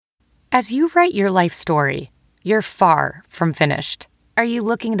As you write your life story, you're far from finished. Are you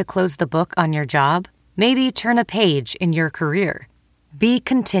looking to close the book on your job? Maybe turn a page in your career? Be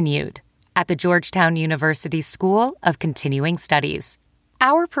continued at the Georgetown University School of Continuing Studies.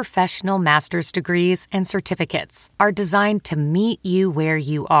 Our professional master's degrees and certificates are designed to meet you where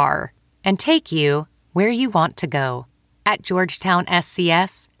you are and take you where you want to go. At Georgetown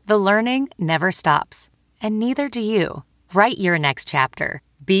SCS, the learning never stops, and neither do you. Write your next chapter.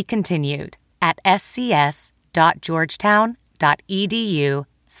 Be continued at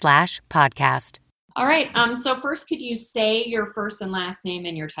scs.georgetown.edu/podcast. All right. So first, could you say your first and last name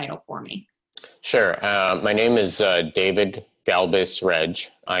and your title for me? Sure. My name is David Galbus Reg.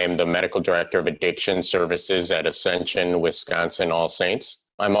 I am the Medical Director of Addiction Services at Ascension, Wisconsin All Saints.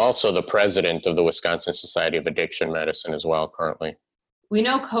 I'm also the president of the Wisconsin Society of Addiction Medicine as well currently. We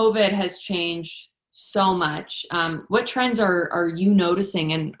know COVID has changed so much. What trends are you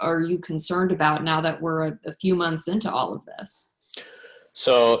noticing and are you concerned about now that we're a few months into all of this?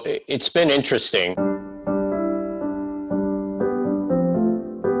 So it's been interesting.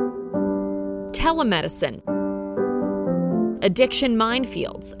 Telemedicine, addiction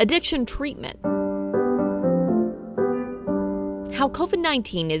minefields, addiction treatment. How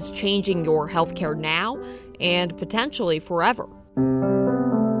COVID-19 is changing your healthcare now and potentially forever.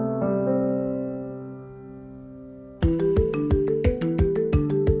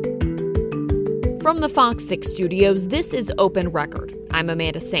 From the Fox 6 studios, this is Open Record. I'm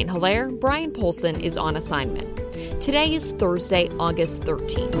Amanda St. Hilaire. Brian Polson is on assignment. Today is Thursday, August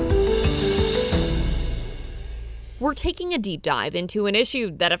 13th. We're taking a deep dive into an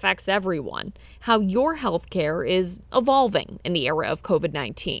issue that affects everyone, how your healthcare is evolving in the era of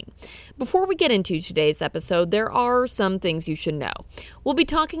COVID-19. Before we get into today's episode, there are some things you should know. We'll be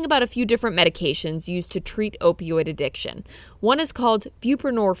talking about a few different medications used to treat opioid addiction. One is called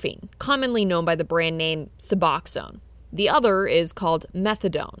buprenorphine, commonly known by the brand name Suboxone. The other is called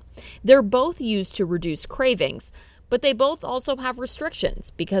methadone. They're both used to reduce cravings, but they both also have restrictions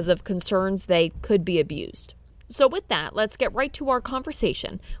because of concerns they could be abused. So with that, let's get right to our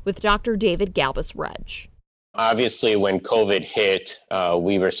conversation with Dr. David Galbus Reg. Obviously, when COVID hit,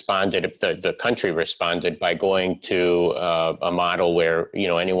 we responded, the country responded by going to a model where,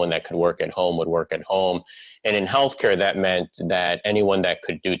 anyone that could work at home would work at home. And in healthcare, that meant that anyone that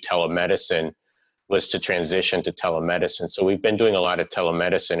could do telemedicine was to transition to telemedicine. So we've been doing a lot of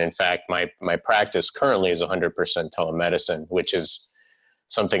telemedicine. In fact, my practice currently is 100% telemedicine, which is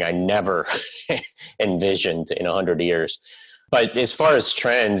something I never envisioned in 100 years. But as far as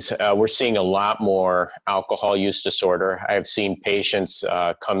trends, we're seeing a lot more alcohol use disorder. I've seen patients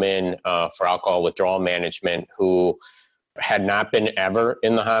come in for alcohol withdrawal management who had not been ever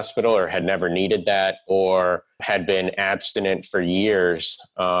in the hospital or had never needed that or had been abstinent for years.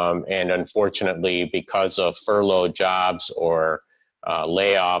 And unfortunately, because of furloughed jobs or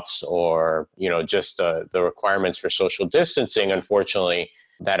layoffs or, just the requirements for social distancing, unfortunately,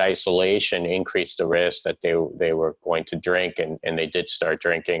 that isolation increased the risk that they were going to drink, and they did start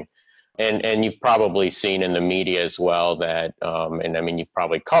drinking. And you've probably seen in the media as well that, you've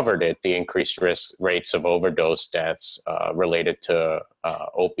probably covered it, the increased rates of overdose deaths related to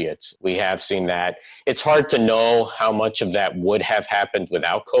opiates. We have seen that. It's hard to know how much of that would have happened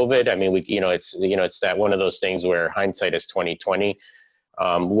without COVID. It's that one of those things where hindsight is 20/20.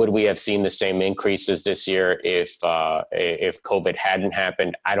 Would we have seen the same increases this year if COVID hadn't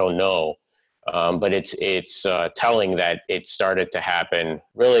happened? I don't know, but it's telling that it started to happen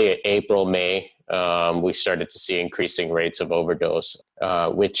really April, May. We started to see increasing rates of overdose,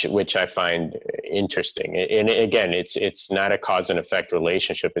 which I find interesting. And again, it's not a cause and effect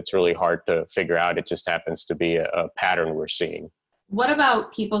relationship. It's really hard to figure out. It just happens to be a pattern we're seeing. What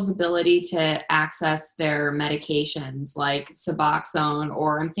about people's ability to access their medications like Suboxone,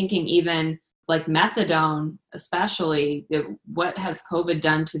 or I'm thinking even like methadone, especially? What has COVID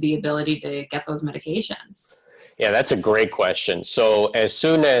done to the ability to get those medications? Yeah, that's a great question. So as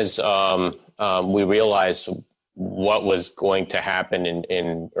soon as we realized what was going to happen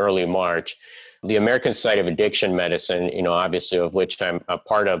in early March, the American Society of Addiction Medicine, obviously of which I'm a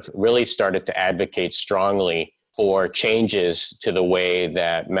part of, really started to advocate strongly for changes to the way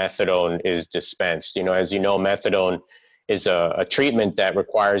that methadone is dispensed. As you know, methadone is a treatment that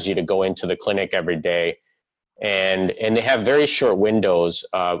requires you to go into the clinic every day. And they have very short windows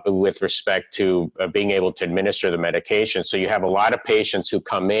with respect to being able to administer the medication. So you have a lot of patients who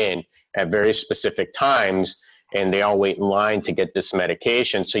come in at very specific times, and they all wait in line to get this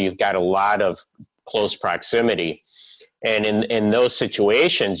medication. So you've got a lot of close proximity. And in those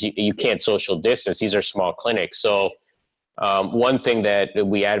situations, you can't social distance. These are small clinics. So One thing that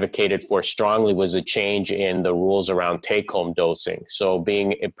we advocated for strongly was a change in the rules around take-home dosing. So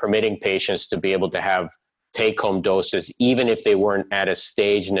permitting patients to be able to have take-home doses, even if they weren't at a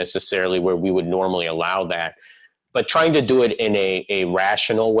stage necessarily where we would normally allow that, but trying to do it in a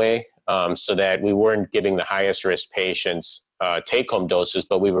rational way, so that we weren't giving the highest risk patients take-home doses,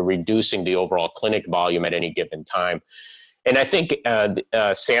 but we were reducing the overall clinic volume at any given time. And I think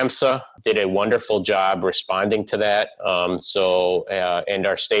SAMHSA did a wonderful job responding to that. And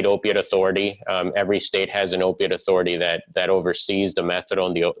our state opiate authority, every state has an opiate authority that oversees the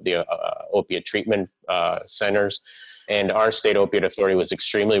methadone, the opiate treatment centers. And our state opiate authority was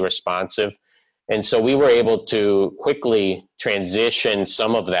extremely responsive. And so we were able to quickly transition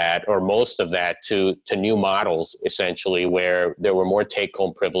some of that or most of that to new models, essentially, where there were more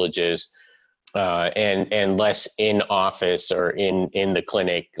take-home privileges and less in office or in the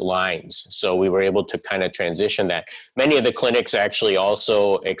clinic lines. So we were able to kind of transition that. Many of the clinics actually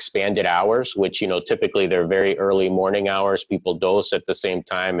also expanded hours, which, typically they're very early morning hours. People dose at the same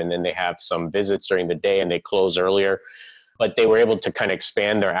time, and then they have some visits during the day and they close earlier. But they were able to kind of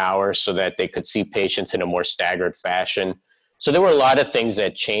expand their hours so that they could see patients in a more staggered fashion. So there were a lot of things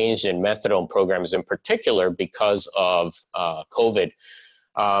that changed in methadone programs in particular because of COVID.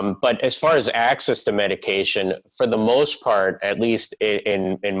 But as far as access to medication, for the most part, at least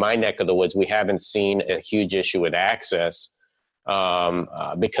in my neck of the woods, we haven't seen a huge issue with access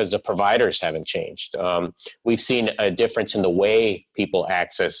because the providers haven't changed. We've seen a difference in the way people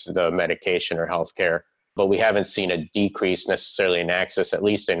access the medication or healthcare, but we haven't seen a decrease necessarily in access, at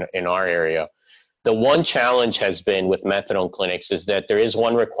least in our area. The one challenge has been with methadone clinics is that there is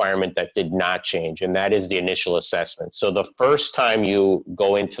one requirement that did not change, and that is the initial assessment. So the first time you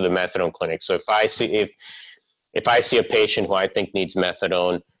go into the methadone clinic, so if I see a patient who I think needs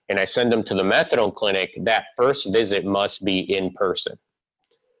methadone and I send them to the methadone clinic, that first visit must be in person.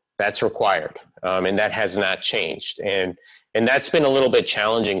 That's required, and that has not changed. And that's been a little bit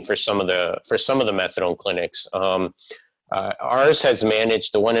challenging for some of the methadone clinics. Ours has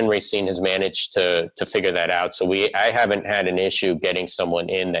managed, the one in Racine has managed to figure that out. So I haven't had an issue getting someone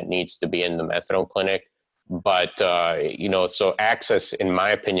in that needs to be in the methadone clinic. But, so access, in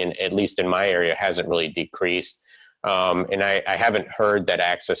my opinion, at least in my area, hasn't really decreased. And I haven't heard that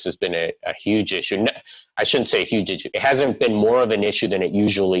access has been a huge issue. I shouldn't say a huge issue. It hasn't been more of an issue than it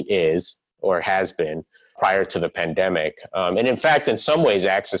usually is or has been prior to the pandemic. And in fact, in some ways,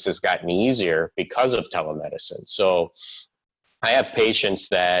 access has gotten easier because of telemedicine. So I have patients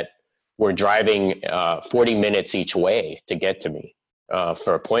that were driving 40 minutes each way to get to me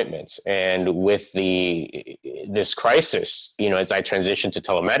for appointments. And with this crisis, as I transition to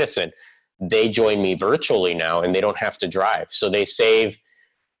telemedicine, they join me virtually now and they don't have to drive. So they save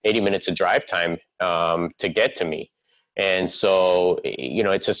 80 minutes of drive time to get to me. And so,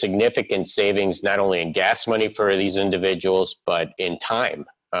 it's a significant savings, not only in gas money for these individuals, but in time.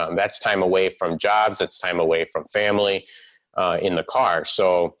 That's time away from jobs, that's time away from family in the car.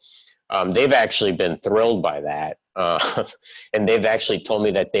 So they've actually been thrilled by that. And they've actually told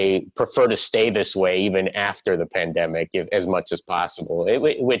me that they prefer to stay this way even after the pandemic, as much as possible,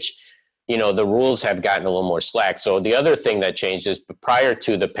 which, the rules have gotten a little more slack. So the other thing that changed is prior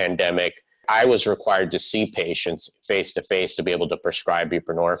to the pandemic, I was required to see patients face-to-face to be able to prescribe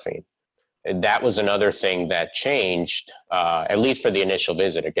buprenorphine. And that was another thing that changed, at least for the initial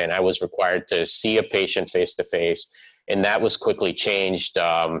visit. Again, I was required to see a patient face-to-face, and that was quickly changed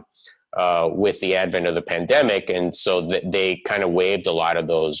with the advent of the pandemic. And so they kind of waived a lot of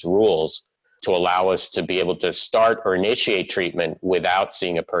those rules to allow us to be able to start or initiate treatment without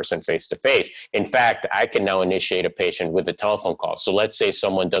seeing a person face-to-face. In fact, I can now initiate a patient with a telephone call. So let's say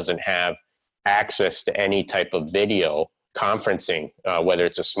someone doesn't have access to any type of video conferencing, whether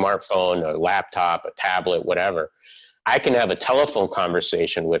it's a smartphone, a laptop, a tablet, whatever. I can have a telephone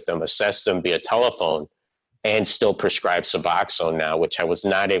conversation with them, assess them via telephone, and still prescribe Suboxone now, which I was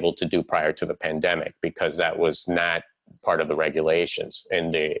not able to do prior to the pandemic because that was not part of the regulations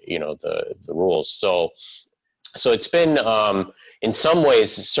and the rules. So it's been, in some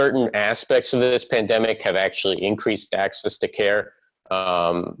ways, certain aspects of this pandemic have actually increased access to care.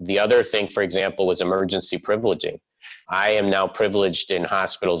 The other thing, for example, was emergency privileging. I am now privileged in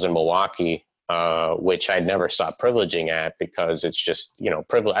hospitals in Milwaukee, which I never saw privileging at because it's just,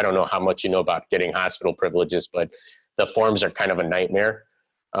 privilege. I don't know how much you know about getting hospital privileges, but the forms are kind of a nightmare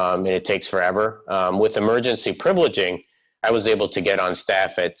and it takes forever. With emergency privileging, I was able to get on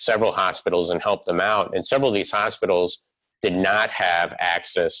staff at several hospitals and help them out. And several of these hospitals did not have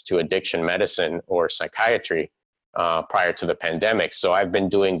access to addiction medicine or psychiatry prior to the pandemic. So I've been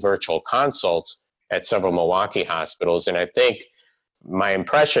doing virtual consults at several Milwaukee hospitals. And I think my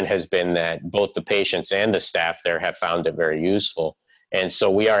impression has been that both the patients and the staff there have found it very useful. And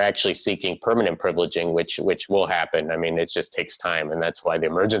so we are actually seeking permanent privileging, which will happen. I mean, it just takes time, and that's why the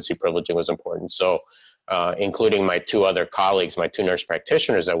emergency privileging was important. So including my two other colleagues, my two nurse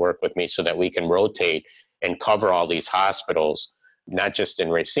practitioners that work with me, so that we can rotate and cover all these hospitals, not just in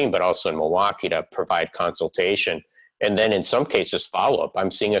Racine, but also in Milwaukee, to provide consultation. And then in some cases, follow-up.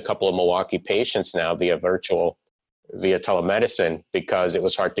 I'm seeing a couple of Milwaukee patients now via telemedicine, because it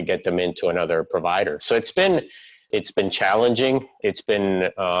was hard to get them into another provider. So it's been challenging. It's been,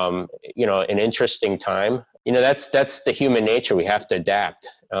 an interesting time. That's the human nature. We have to adapt.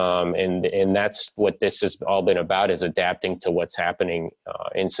 And that's what this has all been about, is adapting to what's happening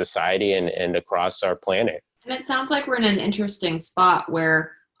in society and across our planet. And it sounds like we're in an interesting spot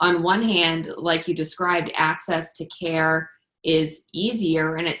where, on one hand, like you described, access to care is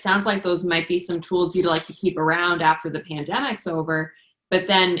easier. And it sounds like those might be some tools you'd like to keep around after the pandemic's over. But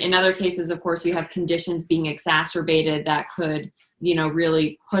then in other cases, of course, you have conditions being exacerbated that could,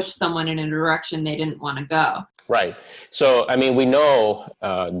 really push someone in a direction they didn't want to go. Right. So, we know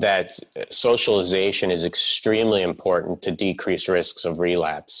that socialization is extremely important to decrease risks of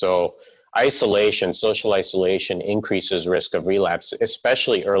relapse. So social isolation increases risk of relapse,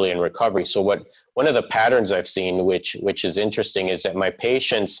 especially early in recovery. So one of the patterns I've seen, which is interesting, is that my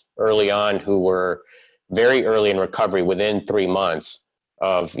patients early on who were very early in recovery, within 3 months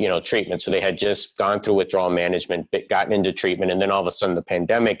of treatment, so they had just gone through withdrawal management, gotten into treatment, and then all of a sudden the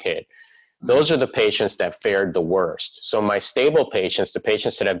pandemic hit. Those are the patients that fared the worst. So my stable patients, the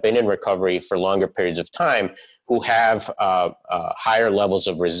patients that have been in recovery for longer periods of time, who have higher levels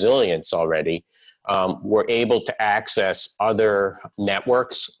of resilience already, were able to access other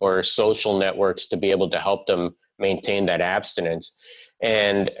networks or social networks to be able to help them maintain that abstinence.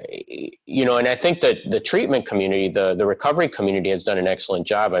 And, and I think that the treatment community, the recovery community, has done an excellent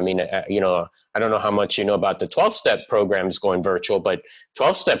job. I don't know how much you know about the 12-step programs going virtual, but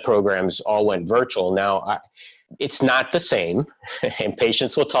 12-step programs all went virtual. Now, it's not the same, and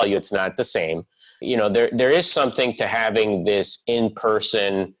patients will tell you it's not the same. There is something to having this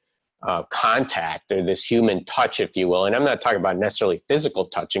in-person contact, or this human touch, if you will. And I'm not talking about necessarily physical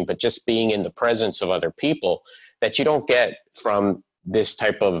touching, but just being in the presence of other people that you don't get from this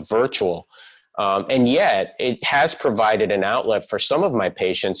type of virtual. And yet it has provided an outlet for some of my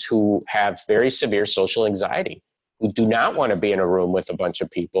patients who have very severe social anxiety, who do not want to be in a room with a bunch of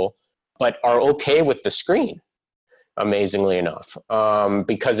people, but are okay with the screen, amazingly enough,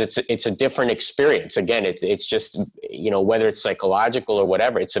 because it's a different experience. Again, it's just, whether it's psychological or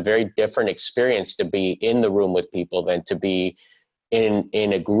whatever, it's a very different experience to be in the room with people than to be in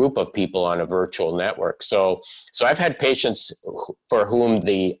a group of people on a virtual network. So I've had patients for whom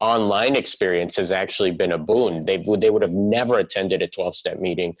the online experience has actually been a boon. They would have never attended a 12-step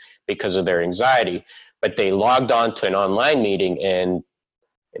meeting because of their anxiety, but they logged on to an online meeting and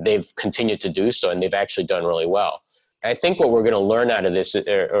they've continued to do so, and they've actually done really well. I think what we're going to learn out of this,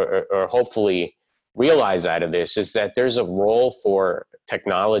 or hopefully realize out of this, is that there's a role for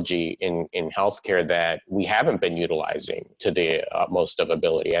technology in healthcare that we haven't been utilizing to the utmost of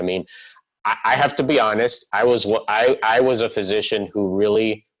ability. I have to be honest. I was a physician who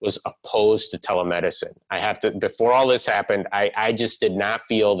really was opposed to telemedicine. Before all this happened, I just did not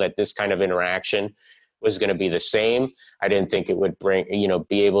feel that this kind of interaction was going to be the same. I didn't think it would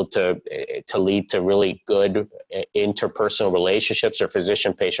be able to lead to really good interpersonal relationships or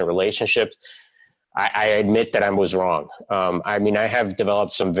physician-patient relationships. I admit that I was wrong. I have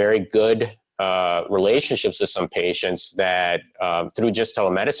developed some very good relationships with some patients that through just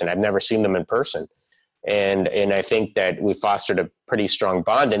telemedicine. I've never seen them in person. And I think that we fostered a pretty strong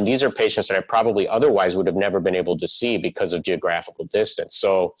bond. And these are patients that I probably otherwise would have never been able to see because of geographical distance.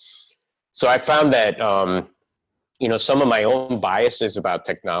 So I found that, some of my own biases about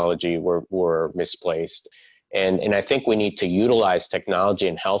technology were misplaced. And I think we need to utilize technology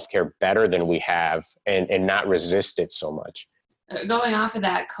in healthcare better than we have, and not resist it so much. Going off of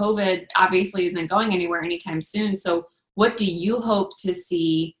that, COVID obviously isn't going anywhere anytime soon. So what do you hope to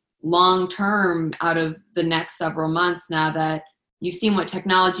see long-term out of the next several months, now that you've seen what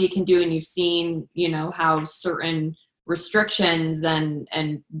technology can do, and you've seen, how certain restrictions and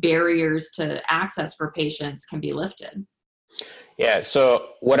barriers to access for patients can be lifted? Yeah. So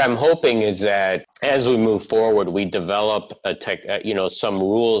what I'm hoping is that as we move forward, we develop some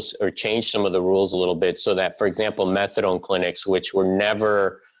rules, or change some of the rules a little bit, so that, for example, methadone clinics, which were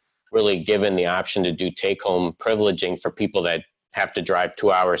never really given the option to do take-home privileging for people that have to drive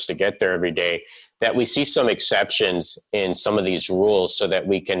 2 hours to get there every day, that we see some exceptions in some of these rules, so that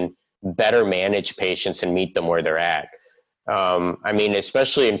we can better manage patients and meet them where they're at. I mean,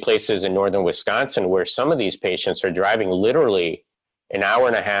 especially in places in northern Wisconsin where some of these patients are driving literally an hour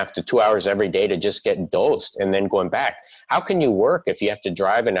and a half to 2 hours every day to just get dosed and then going back. How can you work if you have to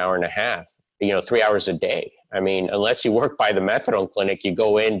drive an hour and a half, 3 hours a day? I mean, unless you work by the methadone clinic, you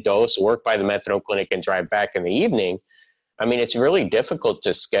go in, dose, work by the methadone clinic and drive back in the evening. I mean, it's really difficult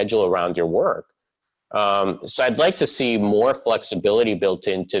to schedule around your work. So I'd like to see more flexibility built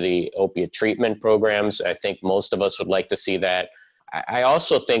into the opiate treatment programs. I think most of us would like to see that. I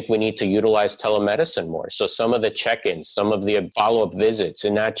also think we need to utilize telemedicine more. So some of the check-ins, some of the follow-up visits,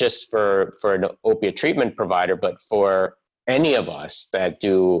 and not just for an opiate treatment provider, but for any of us that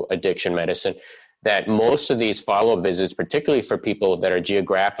do addiction medicine, that most of these follow-up visits, particularly for people that are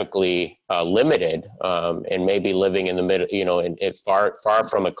geographically limited and maybe living in the middle, and far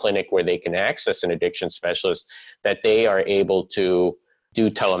from a clinic where they can access an addiction specialist, that they are able to do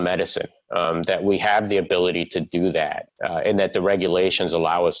telemedicine, that we have the ability to do that, and that the regulations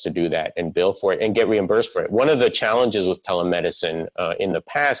allow us to do that and bill for it and get reimbursed for it. One of the challenges with telemedicine in the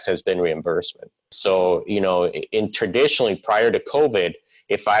past has been reimbursement. So, traditionally prior to COVID,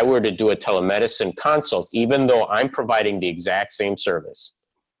 if I were to do a telemedicine consult, even though I'm providing the exact same service,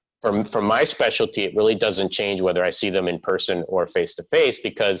 from my specialty, it really doesn't change whether I see them in person or face-to-face,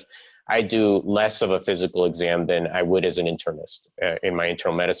 because I do less of a physical exam than I would as an internist in my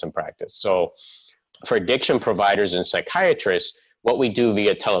internal medicine practice. So for addiction providers and psychiatrists, what we do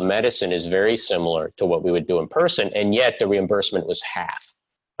via telemedicine is very similar to what we would do in person, and yet the reimbursement was half.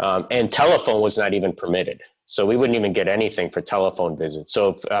 And telephone was not even permitted. So we wouldn't even get anything for telephone visits. So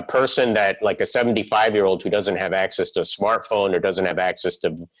if a person that, like a 75-year-old who doesn't have access to a smartphone or doesn't have access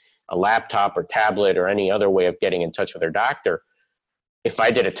to a laptop or tablet or any other way of getting in touch with their doctor, if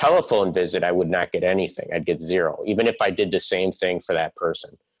I did a telephone visit, I would not get anything. I'd get zero, even if I did the same thing for that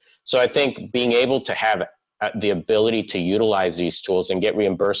person. So I think being able to have the ability to utilize these tools and get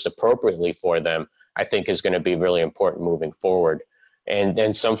reimbursed appropriately for them, I think is going to be really important moving forward. And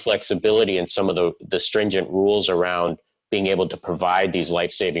then some flexibility in some of the stringent rules around being able to provide these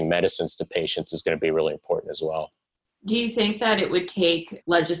life-saving medicines to patients is going to be really important as well. Do you think that it would take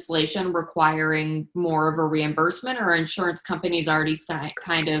legislation requiring more of a reimbursement, or are insurance companies already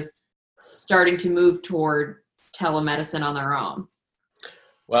kind of starting to move toward telemedicine on their own?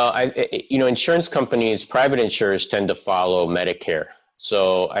 Well, insurance companies, private insurers tend to follow Medicare.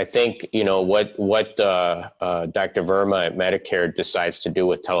 So I think, what Dr. Verma at Medicare decides to do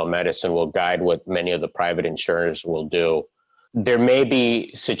with telemedicine will guide what many of the private insurers will do. There may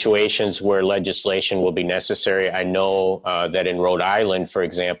be situations where legislation will be necessary. I know that in Rhode Island, for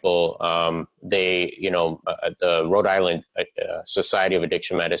example, the Rhode Island Society of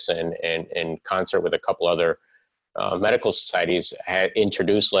Addiction Medicine, and in concert with a couple other medical societies, had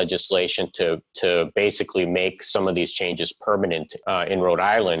introduced legislation to basically make some of these changes permanent in Rhode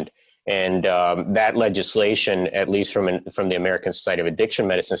Island. And that legislation, at least from the American Society of Addiction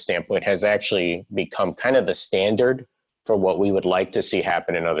Medicine standpoint, has actually become kind of the standard for what we would like to see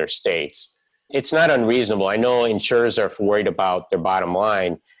happen in other states. It's not unreasonable. I know insurers are worried about their bottom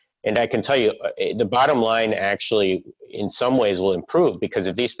line. And I can tell you, the bottom line actually, in some ways, will improve, because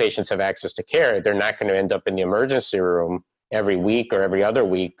if these patients have access to care, they're not going to end up in the emergency room every week or every other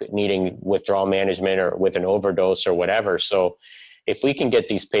week needing withdrawal management or with an overdose or whatever. So if we can get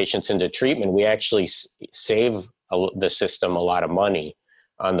these patients into treatment, we actually save the system a lot of money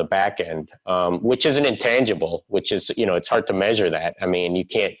on the back end, which is an intangible, which is, it's hard to measure that. I mean, you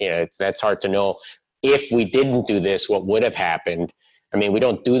can't, that's hard to know. If we didn't do this, what would have happened? I mean, we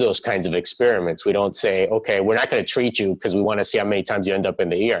don't do those kinds of experiments. We don't say, okay, we're not going to treat you because we want to see how many times you end up in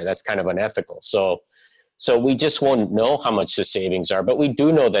the ER. That's kind of unethical. So we just won't know how much the savings are, but we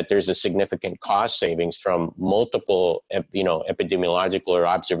do know that there's a significant cost savings from multiple, epidemiological or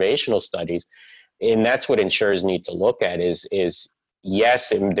observational studies. And that's what insurers need to look at is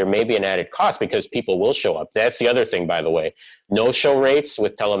yes, and there may be an added cost because people will show up. That's the other thing, by the way. No-show rates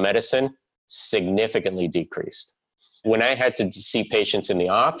with telemedicine significantly decreased. When I had to see patients in the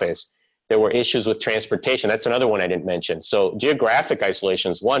office, there were issues with transportation. That's another one I didn't mention. So geographic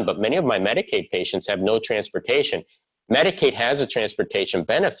isolation is one, but many of my Medicaid patients have no transportation. Medicaid has a transportation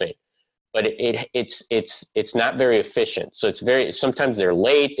benefit, but it's not very efficient. So sometimes they're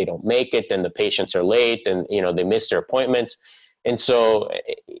late, they don't make it, then the patients are late, and they miss their appointments. And so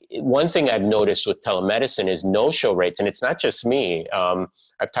one thing I've noticed with telemedicine is no-show rates, and it's not just me.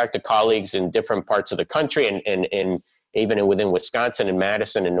 I've talked to colleagues in different parts of the country and even within Wisconsin and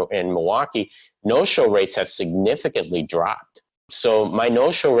Madison and Milwaukee, no-show rates have significantly dropped So my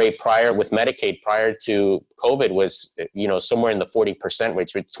no-show rate with Medicaid prior to COVID was, somewhere in the 40%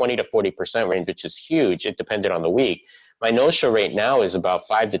 range, 20 to 40% range, which is huge. It depended on the week. My no-show rate now is about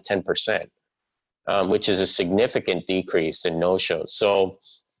 5 to 10%, which is a significant decrease in no-shows. So,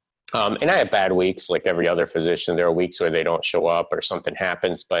 and I have bad weeks like every other physician. There are weeks where they don't show up or something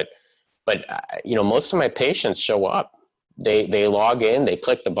happens, but most of my patients show up. They log in, they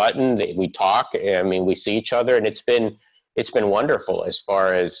click the button, we talk. I mean, we see each other, and it's been wonderful as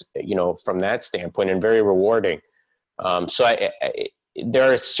far as, from that standpoint, and very rewarding. So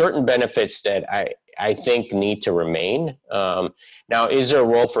there are certain benefits that I think need to remain. Now, is there a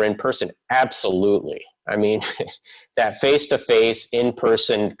role for in-person? Absolutely. I mean, that face-to-face,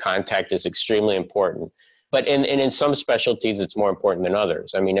 in-person contact is extremely important. But in some specialties, it's more important than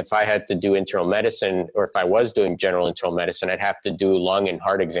others. I mean, if I had to do internal medicine, or if I was doing general internal medicine, I'd have to do lung and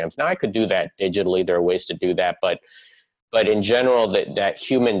heart exams. Now, I could do that digitally. There are ways to do that. But in general, that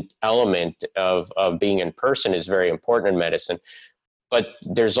human element of being in person is very important in medicine. But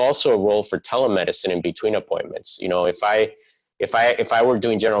there's also a role for telemedicine in between appointments. If I were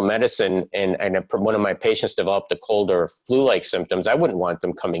doing general medicine and one of my patients developed a cold or flu-like symptoms, I wouldn't want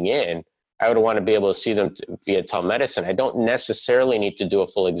them coming in. I would want to be able to see them via telemedicine. I don't necessarily need to do a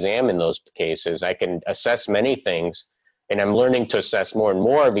full exam in those cases. I can assess many things, and I'm learning to assess more and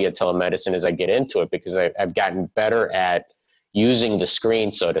more via telemedicine as I get into it, because I've gotten better at using the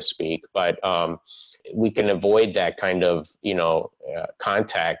screen, so to speak. But we can avoid that kind of,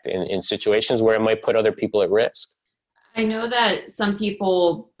 contact in situations where it might put other people at risk. I know that some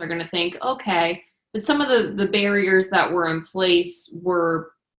people are going to think, okay, but some of the barriers that were in place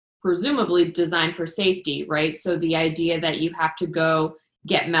were presumably designed for safety, right? So the idea that you have to go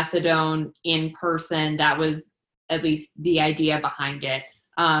get methadone in person, that was at least the idea behind it.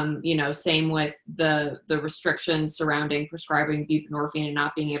 Same with the restrictions surrounding prescribing buprenorphine and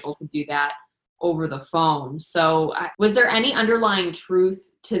not being able to do that over the phone. So was there any underlying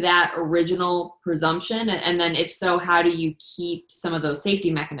truth to that original presumption? And then if so, how do you keep some of those safety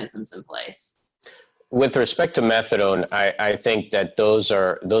mechanisms in place? With respect to methadone, I think that those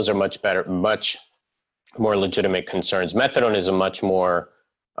are much better, much more legitimate concerns. Methadone is a much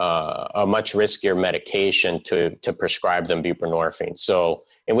riskier medication to prescribe than buprenorphine. So,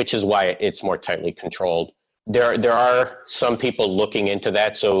 and which is why it's more tightly controlled. There are some people looking into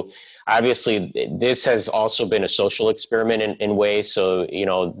that. So obviously this has also been a social experiment in ways. So,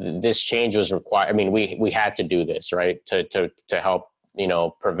 this change was required. I mean, we had to do this, right? To help,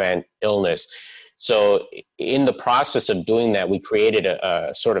 prevent illness. So in the process of doing that, we created a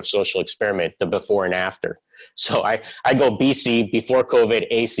sort of social experiment, the before and after. So I go BC, before COVID,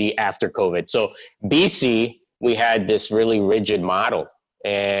 AC, after COVID. So BC, we had this really rigid model.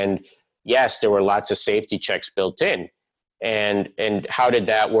 And yes, there were lots of safety checks built in. And how did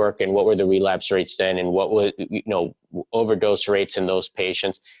that work? And what were the relapse rates then? And what was, overdose rates in those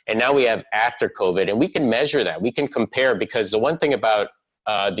patients? And now we have after COVID, and we can measure that. We can compare, because the one thing about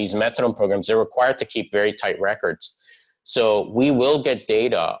these methadone programs, they're required to keep very tight records. So we will get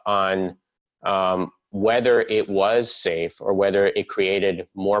data on whether it was safe or whether it created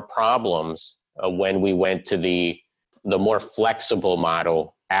more problems when we went to the more flexible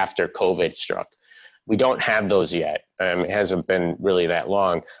model after COVID struck. We don't have those yet. It hasn't been really that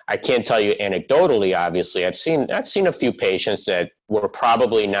long. I can't tell you anecdotally, obviously. I've seen a few patients that were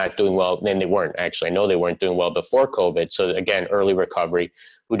probably not doing well, and they weren't actually. I know they weren't doing well before COVID. So again, early recovery,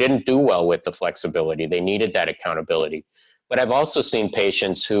 who didn't do well with the flexibility. They needed that accountability. But I've also seen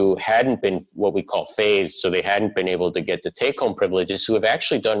patients who hadn't been what we call phased, so they hadn't been able to get the take-home privileges, who have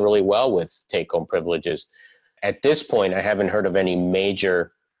actually done really well with take-home privileges. At this point, I haven't heard of any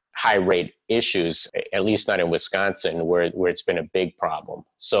major high rate issues, at least not in Wisconsin, where it's been a big problem.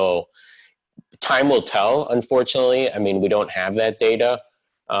 So time will tell, unfortunately. I mean, we don't have that data.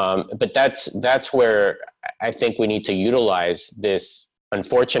 But that's where I think we need to utilize this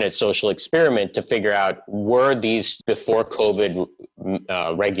unfortunate social experiment to figure out, were these before COVID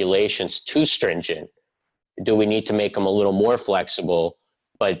regulations too stringent? Do we need to make them a little more flexible?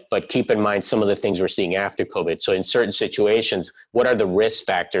 But keep in mind some of the things we're seeing after COVID. So in certain situations, what are the risk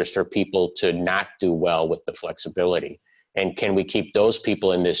factors for people to not do well with the flexibility? And can we keep those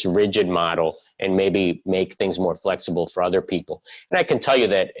people in this rigid model and maybe make things more flexible for other people? And I can tell you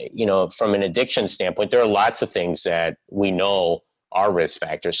that, from an addiction standpoint, there are lots of things that we know are risk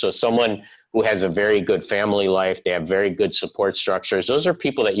factors. So someone who has a very good family life, they have very good support structures, those are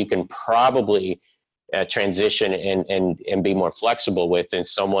people that you can probably transition and be more flexible with, than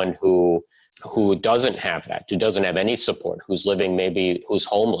someone who doesn't have that, who doesn't have any support, who's living who's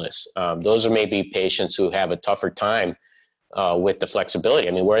homeless. Those are maybe patients who have a tougher time with the flexibility.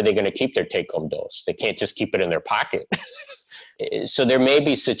 I mean, where are they going to keep their take-home dose? They can't just keep it in their pocket. So there may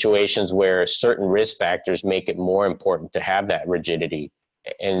be situations where certain risk factors make it more important to have that rigidity.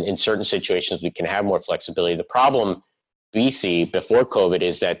 And in certain situations, we can have more flexibility. The problem we see before COVID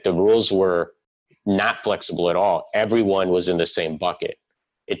is that the rules were not flexible at all. Everyone was in the same bucket.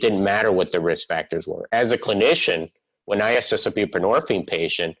 It didn't matter what the risk factors were. As a clinician, when I assess a buprenorphine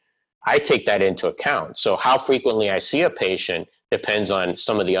patient, I take that into account. So how frequently I see a patient depends on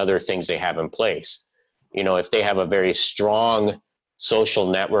some of the other things they have in place. You know, if they have a very strong social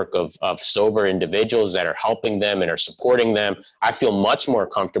network of sober individuals that are helping them and are supporting them, I feel much more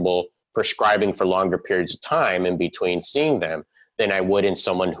comfortable prescribing for longer periods of time in between seeing them than I would in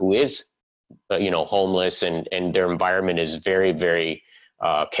someone who is, homeless and their environment is very, very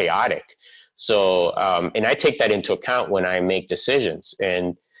chaotic. So, and I take that into account when I make decisions.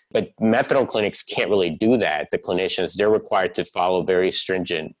 But methadone clinics can't really do that. The clinicians, they're required to follow very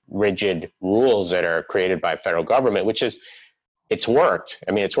stringent, rigid rules that are created by federal government, it's worked.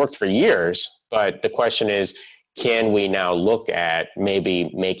 I mean, it's worked for years, but the question is, can we now look at maybe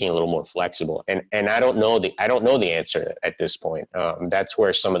making it a little more flexible? And I don't know the answer at this point. That's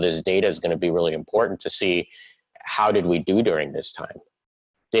where some of this data is going to be really important to see how did we do during this time?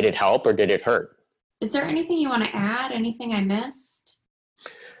 Did it help or did it hurt? Is there anything you want to add? Anything I missed?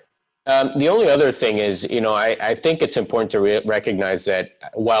 The only other thing is, I think it's important to recognize that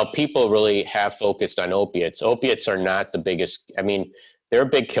while people really have focused on opiates are not the biggest. I mean, they're a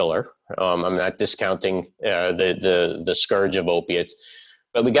big killer. I'm not discounting the scourge of opiates,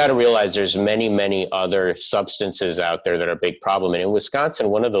 but we got to realize there's many, many other substances out there that are a big problem. And in Wisconsin,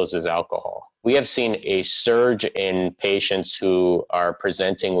 one of those is alcohol. We have seen a surge in patients who are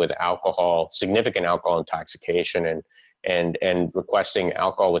presenting with significant alcohol intoxication and requesting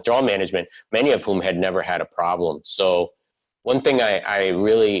alcohol withdrawal management, many of whom had never had a problem. So one thing I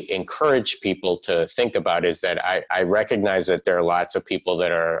really encourage people to think about is that I recognize that there are lots of people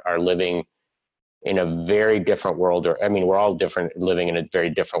that are living in a very different world. We're all living in a very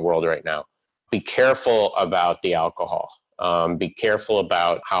different world right now. Be careful about the alcohol. Be careful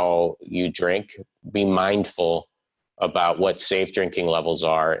about how you drink. Be mindful about what safe drinking levels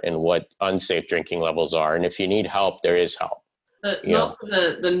are and what unsafe drinking levels are. And if you need help, there is help. Most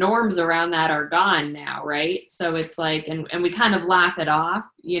of the norms around that are gone now, right? So it's like, and we kind of laugh it off,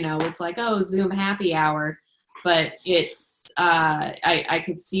 it's like, oh, Zoom happy hour. But it's, I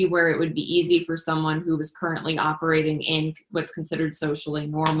could see where it would be easy for someone who was currently operating in what's considered socially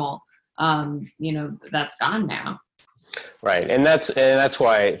normal. That's gone now. Right. And that's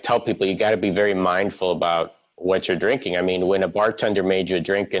why I tell people you got to be very mindful about what you're drinking. I mean, when a bartender made you a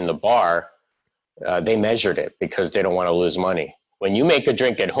drink in the bar, they measured it because they don't want to lose money. When you make a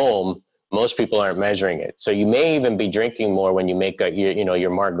drink at home, most people aren't measuring it. So you may even be drinking more when you make your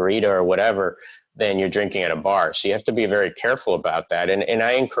margarita or whatever than you're drinking at a bar. So you have to be very careful about that. And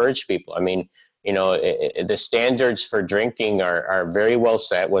I encourage people. I mean, the standards for drinking are very well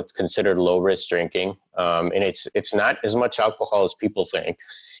set, what's considered low risk drinking. And it's not as much alcohol as people think.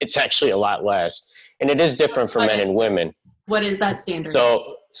 It's actually a lot less. And it is different for men and women. What is that standard?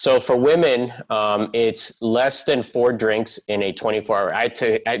 So for women, it's less than 4 drinks in a 24-hour. I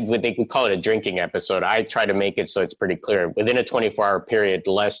think we call it a drinking episode. I try to make it so it's pretty clear. Within a 24-hour period,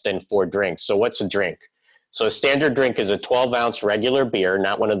 less than 4 drinks. So what's a drink? So a standard drink is a 12-ounce regular beer,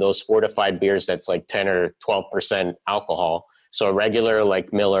 not one of those fortified beers that's like 10 or 12% alcohol. So a regular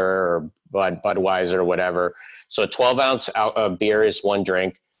like Miller or Budweiser or whatever. So a 12-ounce beer is 1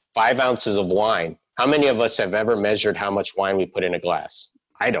 drink. 5 ounces of wine. How many of us have ever measured how much wine we put in a glass?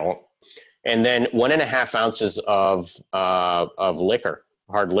 I don't. And then 1.5 ounces of liquor,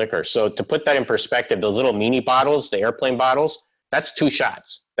 hard liquor. So to put that in perspective, those little mini bottles, the airplane bottles, that's 2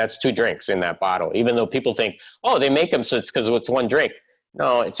 shots. That's 2 drinks in that bottle. Even though people think, oh, they make them so it's because it's 1 drink.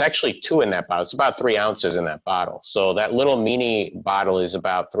 No, it's actually 2 in that bottle. It's about 3 ounces in that bottle. So that little mini bottle is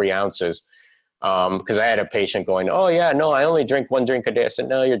about 3 ounces. Because I had a patient going, oh yeah, no, I only drink 1 drink a day. I said,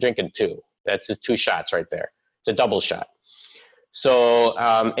 no, you're drinking 2. That's just 2 shots right there. It's a double shot. So,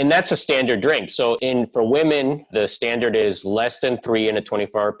 and that's a standard drink. So for women, the standard is less than 3 in a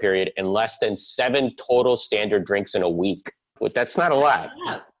 24-hour period and less than 7 total standard drinks in a week. That's not a lot.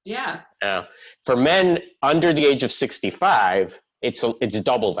 Yeah. For men under the age of 65, it's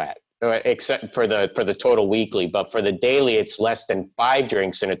double that, except for the total weekly. But for the daily, it's less than 5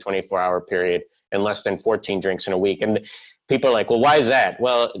 drinks in a 24-hour period and less than 14 drinks in a week. And people are like, well, why is that?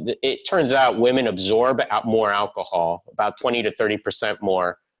 Well, it turns out women absorb more alcohol, about 20 to 30%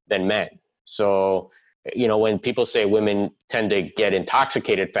 more than men. So When people say women tend to get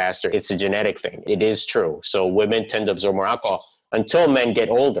intoxicated faster, it's a genetic thing. It is true. So women tend to absorb more alcohol until men get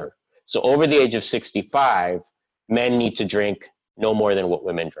older. So over the age of 65, men need to drink no more than what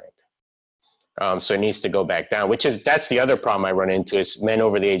women drink. So it needs to go back down, that's the other problem I run into is men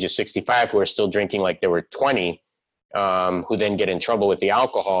over the age of 65 who are still drinking like they were 20, who then get in trouble with the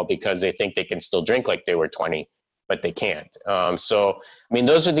alcohol because they think they can still drink like they were 20, but they can't.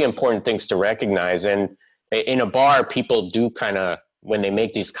 Those are the important things to recognize. And in a bar, people do kind of, when they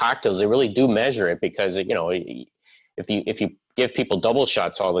make these cocktails, they really do measure it because, if you give people double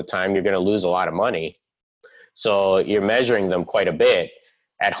shots all the time, you're going to lose a lot of money. So you're measuring them quite a bit.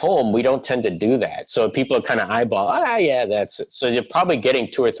 At home, we don't tend to do that. So people kind of eyeball, that's it. So you're probably getting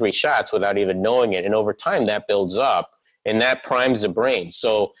 2 or 3 shots without even knowing it. And over time, that builds up and that primes the brain.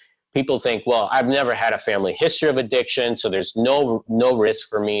 So people think, well, I've never had a family history of addiction, so there's no risk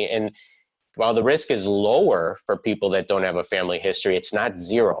for me. And while the risk is lower for people that don't have a family history, it's not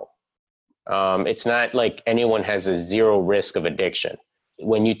zero. It's not like anyone has a zero risk of addiction.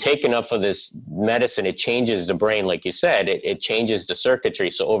 When you take enough of this medicine, it changes the brain, like you said, it changes the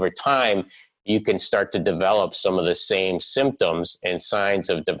circuitry. So over time, you can start to develop some of the same symptoms and signs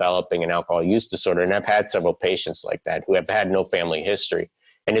of developing an alcohol use disorder. And I've had several patients like that who have had no family history.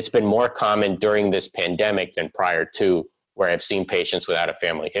 And it's been more common during this pandemic than prior to, where I've seen patients without a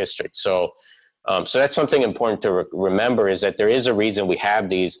family history. So that's something important to remember, is that there is a reason we have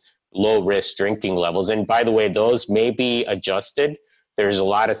these low risk drinking levels. And by the way, those may be adjusted. There's a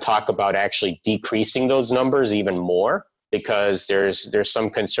lot of talk about actually decreasing those numbers even more, because there's some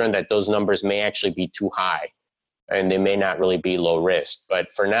concern that those numbers may actually be too high and they may not really be low risk.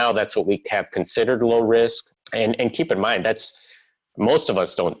 But for now, that's what we have considered low risk. And keep in mind, most of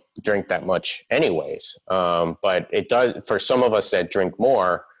us don't drink that much anyways. But it does, for some of us that drink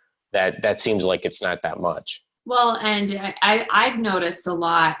more, that seems like it's not that much. Well, and I've noticed a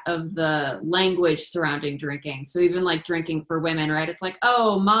lot of the language surrounding drinking. So even like drinking for women, right? It's like,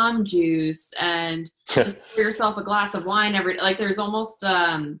 oh, mom juice, and just pour yourself a glass of wine every day. Like there's almost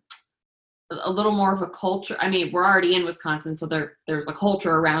a little more of a culture. I mean, we're already in Wisconsin, so there's a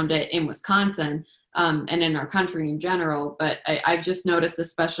culture around it in Wisconsin and in our country in general. But I've just noticed,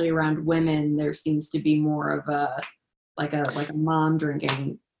 especially around women, there seems to be more of a mom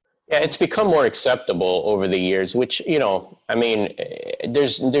drinking. Yeah, it's become more acceptable over the years, which, there's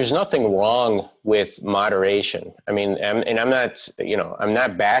nothing wrong with moderation. I mean, and I'm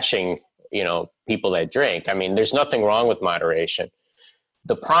not bashing, people that drink. I mean, there's nothing wrong with moderation.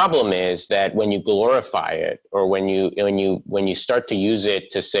 The problem is that when you glorify it, or when you start to use it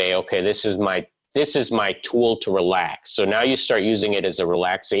to say, okay, this is my tool to relax. So now you start using it as a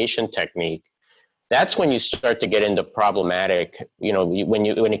relaxation technique. That's when you start to get into problematic,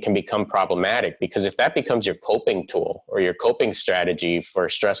 when it can become problematic, because if that becomes your coping tool or your coping strategy for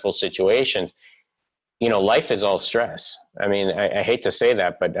stressful situations, life is all stress. I mean, I hate to say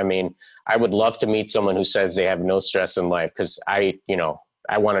that, but I mean, I would love to meet someone who says they have no stress in life, because I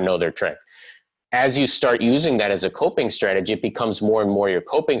want to know their trick. As you start using that as a coping strategy, it becomes more and more your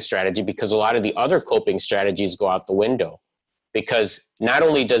coping strategy, because a lot of the other coping strategies go out the window. Because not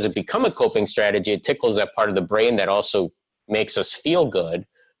only does it become a coping strategy, it tickles that part of the brain that also makes us feel good,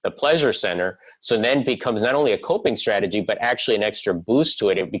 the pleasure center. So then becomes not only a coping strategy, but actually an extra boost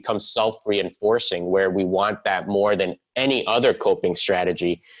to it. It becomes self-reinforcing, where we want that more than any other coping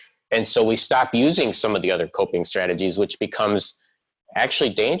strategy. And so we stop using some of the other coping strategies, which becomes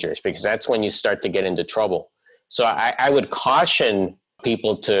actually dangerous, because that's when you start to get into trouble. So I would caution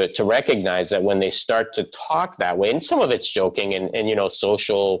people to recognize that when they start to talk that way, and some of it's joking and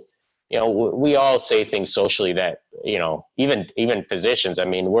social, we all say things socially that, even physicians, I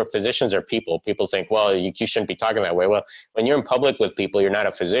mean, physicians are people. People think, well, you shouldn't be talking that way. Well, when you're in public with people, you're not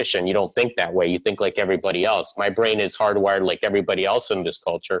a physician. You don't think that way. You think like everybody else. My brain is hardwired like everybody else in this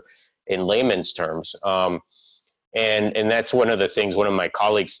culture, in layman's terms. And that's one of the things one of my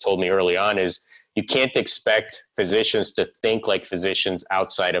colleagues told me early on is, you can't expect physicians to think like physicians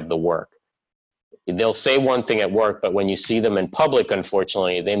outside of the work. They'll say one thing at work, but when you see them in public,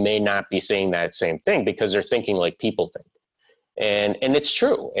 unfortunately, they may not be saying that same thing, because they're thinking like people think. And it's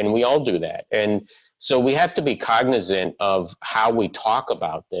true, and we all do that. And so we have to be cognizant of how we talk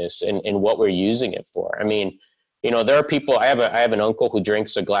about this and what we're using it for. I mean, there are people, I have an uncle who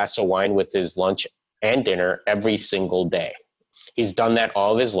drinks a glass of wine with his lunch and dinner every single day. He's done that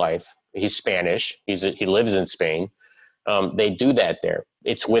all of his life. He's Spanish. He lives in Spain. They do that there.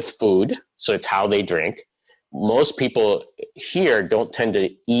 It's with food, so it's how they drink. Most people here don't tend to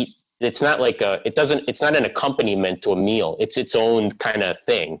eat. It's not like it's not an accompaniment to a meal. It's its own kind of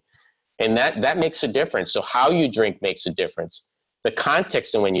thing. And that makes a difference. So how you drink makes a difference. The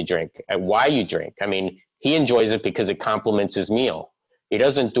context in when you drink, why you drink. I mean, he enjoys it because it complements his meal. He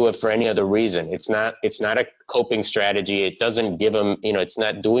doesn't do it for any other reason. It's not a coping strategy. It doesn't give him, it's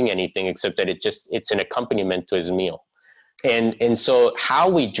not doing anything except that it's an accompaniment to his meal. And so how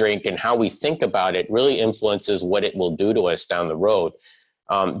we drink and how we think about it really influences what it will do to us down the road.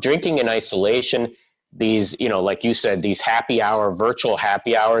 Drinking in isolation, these, like you said, these virtual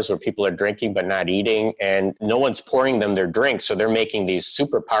happy hours where people are drinking but not eating, and no one's pouring them their drinks. So they're making these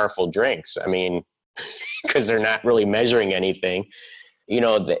super powerful drinks. I mean, because they're not really measuring anything,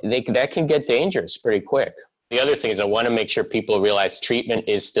 that can get dangerous pretty quick. The other thing is I want to make sure people realize treatment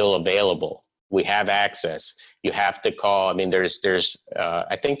is still available. We have access. You have to call. I mean, there's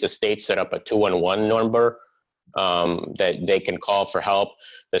I think the state set up a 211 number that they can call for help.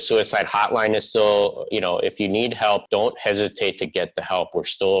 The suicide hotline is still, if you need help, don't hesitate to get the help. We're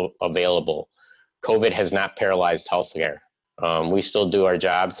still available. COVID has not paralyzed healthcare. We still do our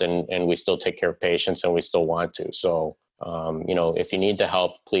jobs and we still take care of patients and we still want to. So, if you need the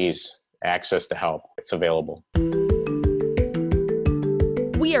help, please access the help. It's available.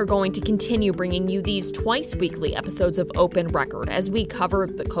 We are going to continue bringing you these twice-weekly episodes of Open Record as we cover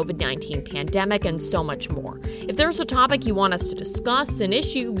the COVID-19 pandemic and so much more. If there's a topic you want us to discuss, an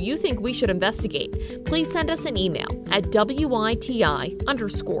issue you think we should investigate, please send us an email at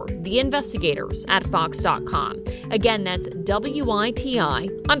WITI_theinvestigators@fox.com. Again, that's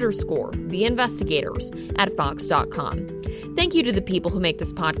WITI_theinvestigators@fox.com. Thank you to the people who make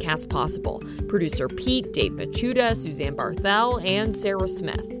this podcast possible. Producer Pete, Dave Machuda, Suzanne Barthel, and Sarah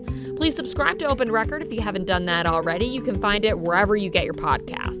Smith. Please subscribe to Open Record if you haven't done that already. You can find it wherever you get your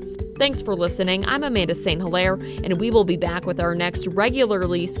podcasts. Thanks for listening. I'm Amanda St. Hilaire, and we will be back with our next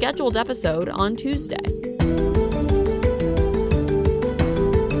regularly scheduled episode on Tuesday.